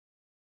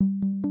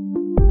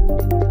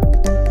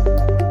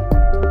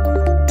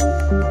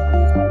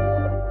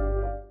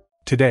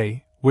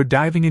Today, we're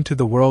diving into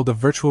the world of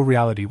virtual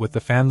reality with the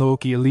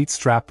Fanluoqi Elite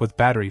Strap with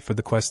battery for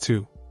the Quest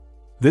 2.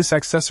 This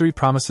accessory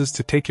promises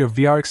to take your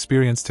VR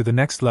experience to the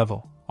next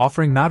level,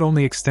 offering not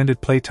only extended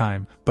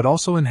playtime, but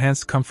also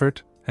enhanced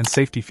comfort and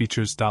safety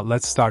features.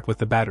 Let's start with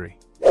the battery.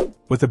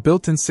 With a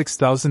built-in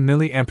 6000 mAh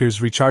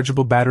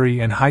rechargeable battery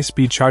and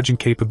high-speed charging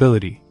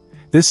capability,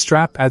 this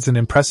strap adds an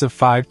impressive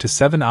 5 to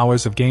 7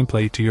 hours of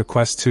gameplay to your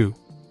Quest 2.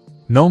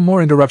 No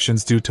more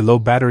interruptions due to low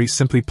battery.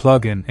 Simply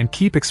plug in and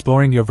keep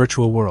exploring your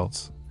virtual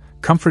worlds.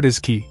 Comfort is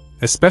key,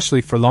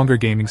 especially for longer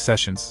gaming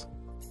sessions.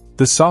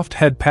 The soft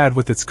head pad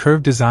with its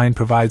curved design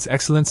provides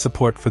excellent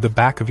support for the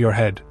back of your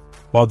head,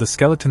 while the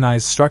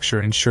skeletonized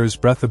structure ensures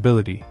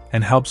breathability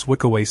and helps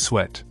wick away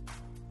sweat.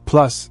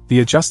 Plus, the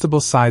adjustable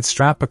side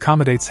strap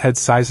accommodates head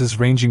sizes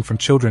ranging from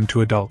children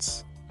to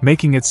adults,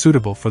 making it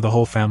suitable for the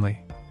whole family.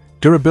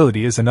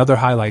 Durability is another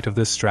highlight of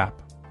this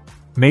strap.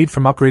 Made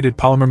from upgraded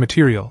polymer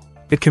material,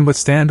 it can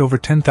withstand over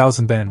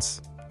 10,000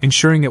 bends,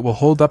 ensuring it will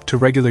hold up to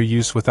regular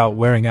use without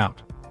wearing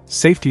out.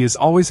 Safety is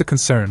always a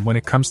concern when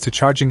it comes to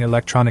charging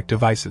electronic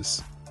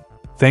devices.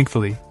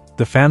 Thankfully,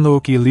 the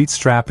Fanluoqi Elite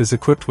Strap is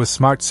equipped with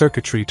smart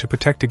circuitry to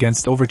protect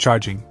against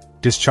overcharging,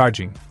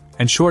 discharging,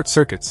 and short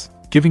circuits,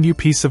 giving you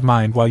peace of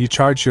mind while you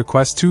charge your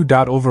Quest 2.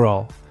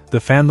 Overall, the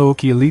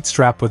Fanluoqi Elite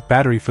Strap with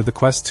battery for the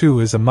Quest 2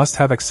 is a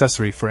must-have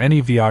accessory for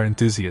any VR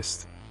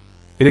enthusiast.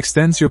 It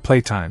extends your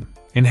playtime,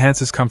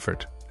 enhances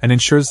comfort, and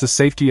ensures the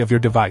safety of your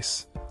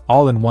device,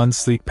 all in one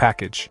sleek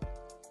package.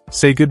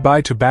 Say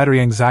goodbye to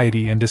battery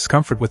anxiety and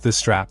discomfort with this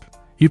strap.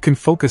 You can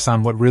focus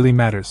on what really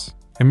matters,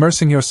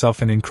 immersing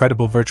yourself in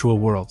incredible virtual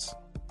worlds.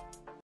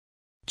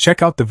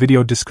 Check out the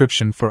video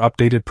description for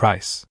updated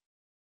price.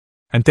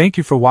 And thank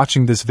you for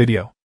watching this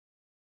video.